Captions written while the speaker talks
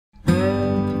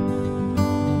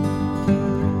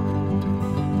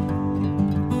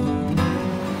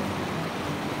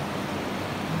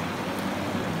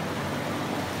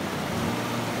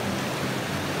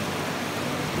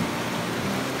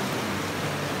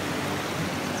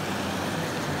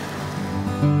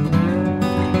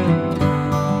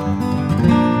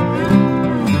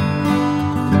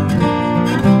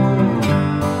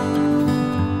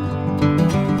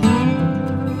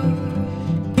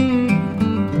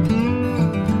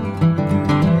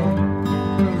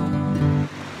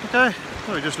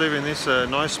just leaving this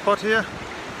nice spot here.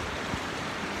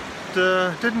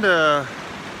 Didn't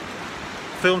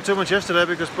film too much yesterday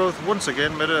because both, once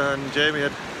again, Mette and Jamie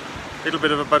had a little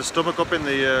bit of a bad stomach up in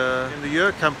the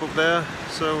yurt camp up there,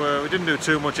 so we didn't do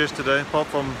too much yesterday, apart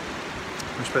from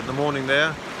we spent the morning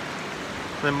there.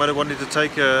 Then Mette wanted to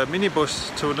take a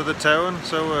minibus to another town,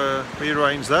 so we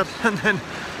arranged that, and then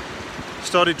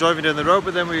started driving down the road.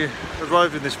 But then we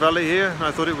arrived in this valley here, and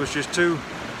I thought it was just too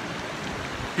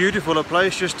beautiful a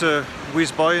place just to whiz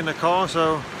by in a car,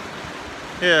 so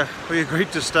yeah, we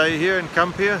agreed to stay here and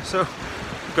camp here. So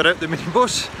got out the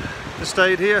minibus and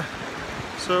stayed here.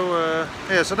 So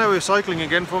yeah, so now we're cycling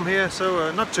again from here,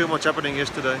 so not too much happening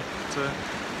yesterday. But,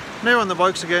 now on the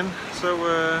bikes again, so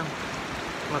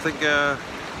I think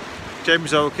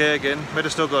James okay again. Might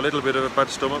have still got a little bit of a bad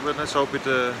stomach, but let's hope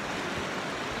it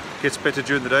gets better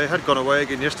during the day. It had gone away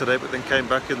again yesterday, but then came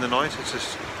back in the night. It's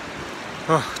just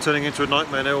turning into a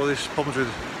nightmare now, all these problems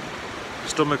with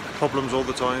stomach problems all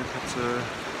the time. But,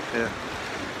 yeah,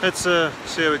 let's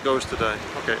see how it goes today.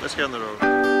 Okay, let's get on the road.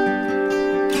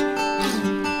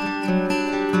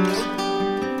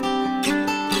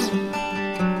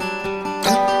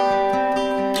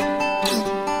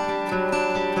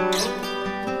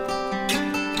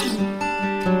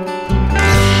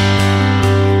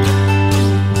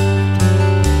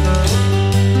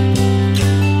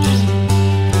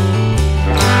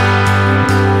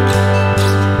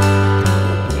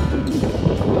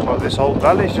 This whole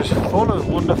valley is just full of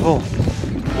wonderful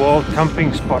wild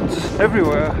camping spots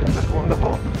everywhere. Just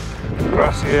wonderful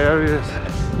grassy areas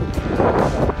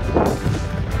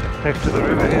next to the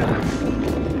river here.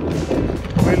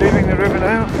 We're leaving the river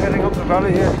now, heading up the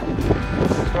valley here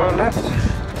to our left.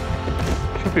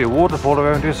 Should be a waterfall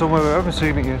around here somewhere, we haven't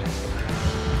seen it yet.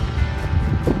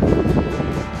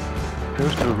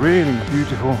 Goes to a really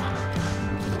beautiful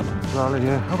valley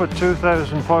here. About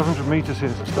 2,500 meters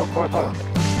here, so still quite high.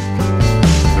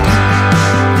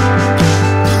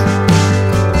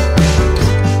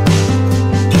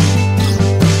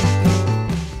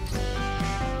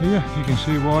 Here you can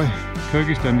see why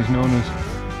Kyrgyzstan is known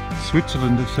as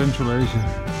Switzerland of Central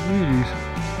Asia. It really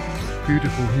is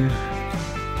beautiful here.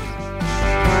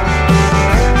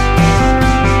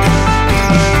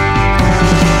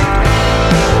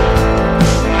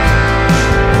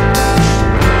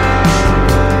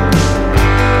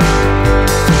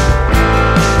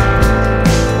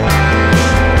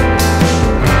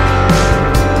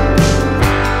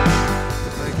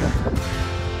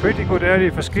 Pretty good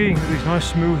area for skiing with these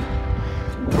nice smooth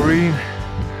green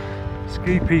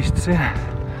ski pistes here.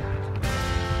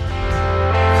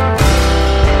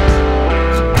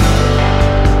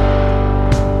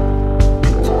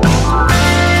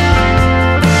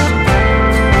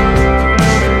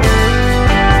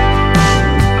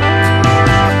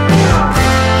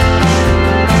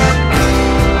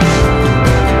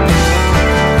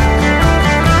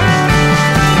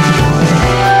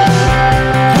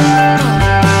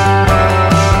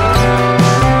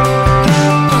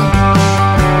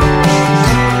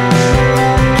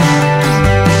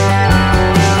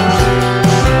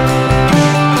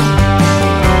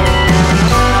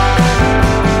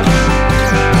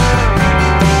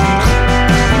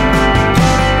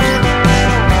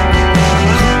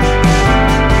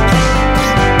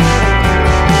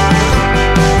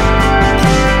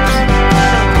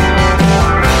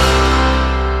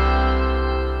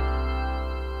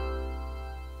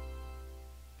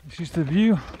 This is the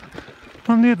view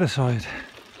on the other side.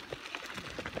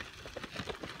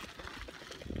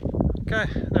 Okay,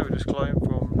 now we just climb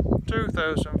from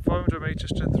 2,500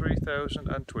 meters to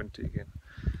 3,020 again.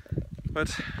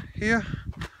 But here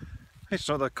it's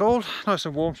not that cold, nice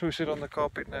and warm, so we sit on the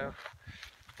carpet now.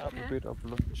 Have a bit of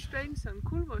lunch. Strange and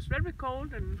cool, was very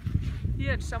cold, and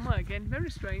here it's summer again, very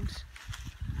strange.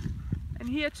 And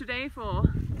here today for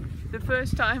the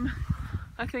first time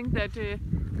I think that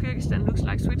Kyrgyzstan looks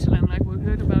like Switzerland, like we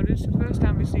heard about it. It's the first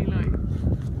time we see like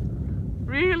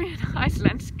really nice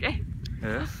landscape.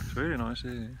 Yeah, it's really nice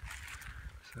here.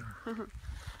 So,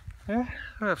 yeah,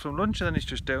 we'll have some lunch and then it's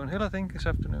just downhill I think this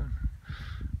afternoon.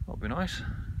 That'll be nice.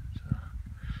 So,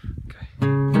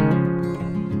 okay.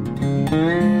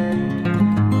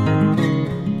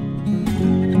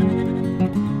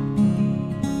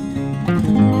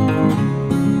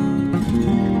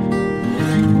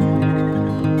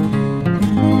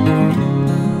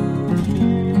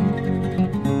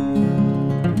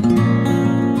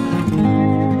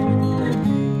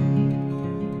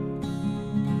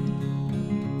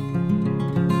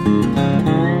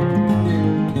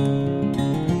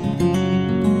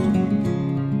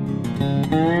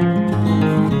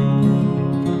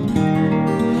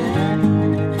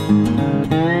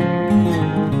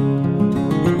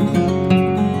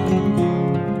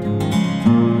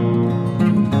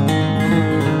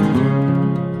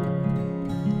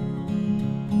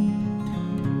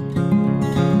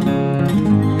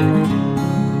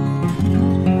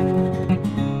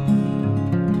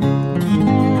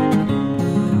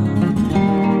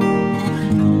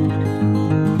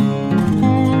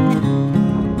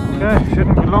 Okay,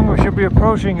 shouldn't be long, we should be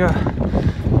approaching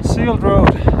a sealed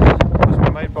road. It must be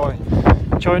made by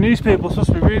Chinese people, so it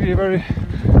must be really a very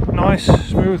nice,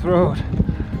 smooth road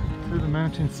through the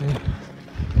mountains here.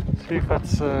 See if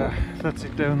that's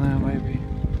it down there maybe.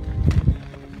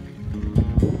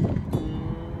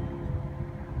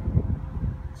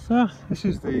 So, this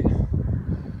is the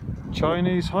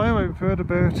Chinese highway we've heard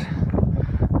about.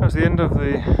 That's the end of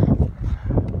the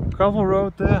gravel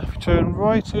road there. If you turn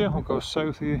right here, we'll go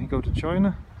south here, you go to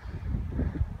China.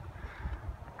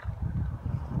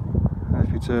 And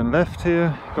if you turn left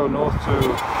here, go north to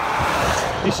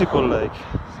Issyk Lake.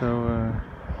 So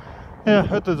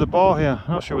yeah, there's a bar here,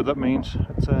 not sure what that means.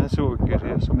 Let's see what we can get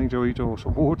here, something to eat or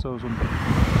some water or something.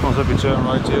 Also if you turn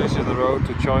right here, this is the road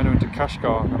to China into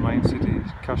Kashgar, the main city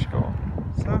is Kashgar.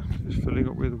 So, just filling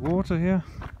up with water here.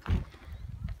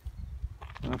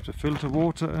 I have to filter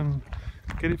water and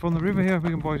get it from the river here. We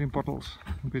can buy it in bottles,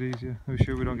 a bit easier. I'm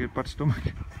sure we don't get bad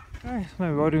stomach. Okay, so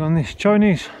now we're riding on this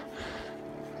Chinese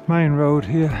main road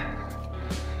here.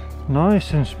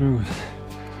 Nice and smooth.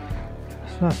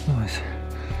 So that's nice.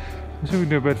 So we can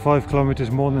do about 5 kilometers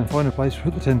more and then find a place to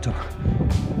put the tent up.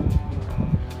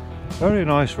 Very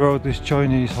nice road, this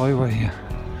Chinese highway here.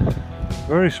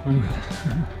 Very smooth.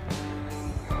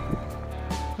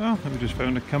 So, we just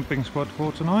found a camping spot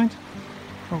for tonight.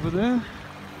 Over there.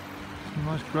 Some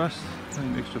nice grass,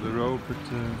 next to the road, but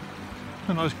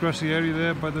a nice grassy area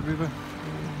there by the river.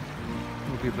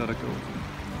 We'll give that a go.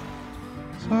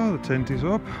 So the tent is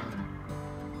up.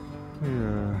 We're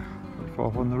not far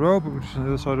from the road, but we're just on the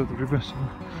other side of the river, so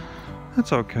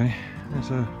that's okay.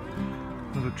 There's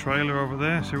another trailer over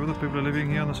there, so other people are living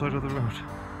here on the side of the road.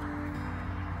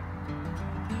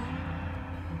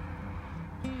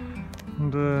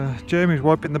 And Jamie's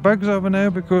wiping the bags over now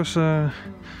because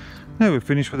now we're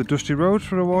finished with the dusty roads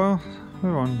for a while.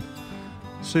 We're on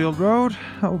sealed road,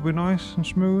 that will be nice and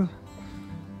smooth.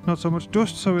 Not so much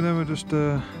dust, so then we'll just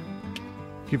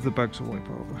give the bags a wipe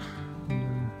over.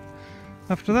 And,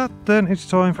 after that, then it's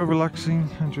time for relaxing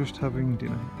and just having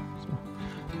dinner. So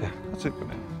yeah, that's it for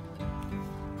now.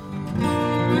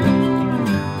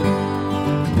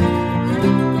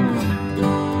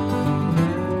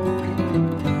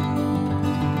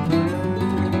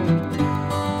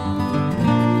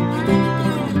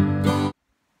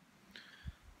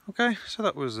 Okay, so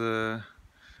that was the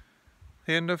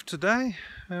end of today.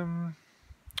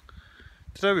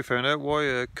 Today we found out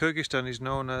why Kyrgyzstan is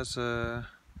known as the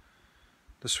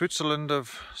Switzerland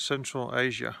of Central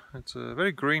Asia. It's a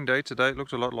very green day today. It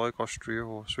looked a lot like Austria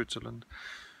or Switzerland.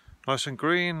 Nice and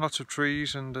green, lots of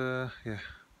trees, and yeah,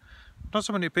 not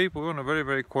so many people. We're on a very,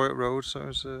 very quiet road, so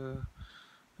it's a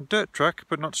dirt track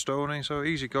but not stony, so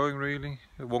easy going really.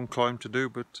 One climb to do,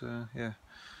 but yeah,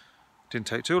 didn't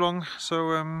take too long.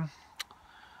 So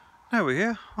now we're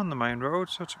here on the main road.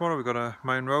 So tomorrow we've got a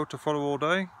main road to follow all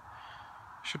day.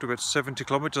 Should do about 70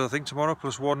 kilometers I think tomorrow,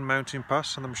 plus one mountain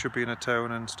pass, and then we should be in a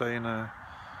town and stay in a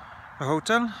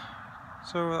hotel.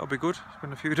 So that'll be good. It's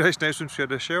been a few days now since we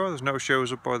had a shower. There's no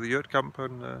showers up by the yurt camp,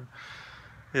 and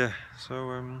yeah,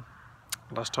 so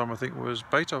last time I think was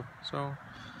Beto. So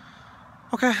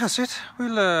okay, that's it.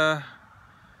 We'll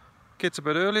get to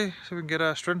bed early so we can get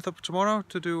our strength up tomorrow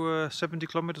to do 70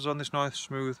 kilometers on this nice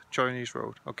smooth Chinese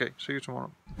road. Okay, see you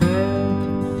tomorrow.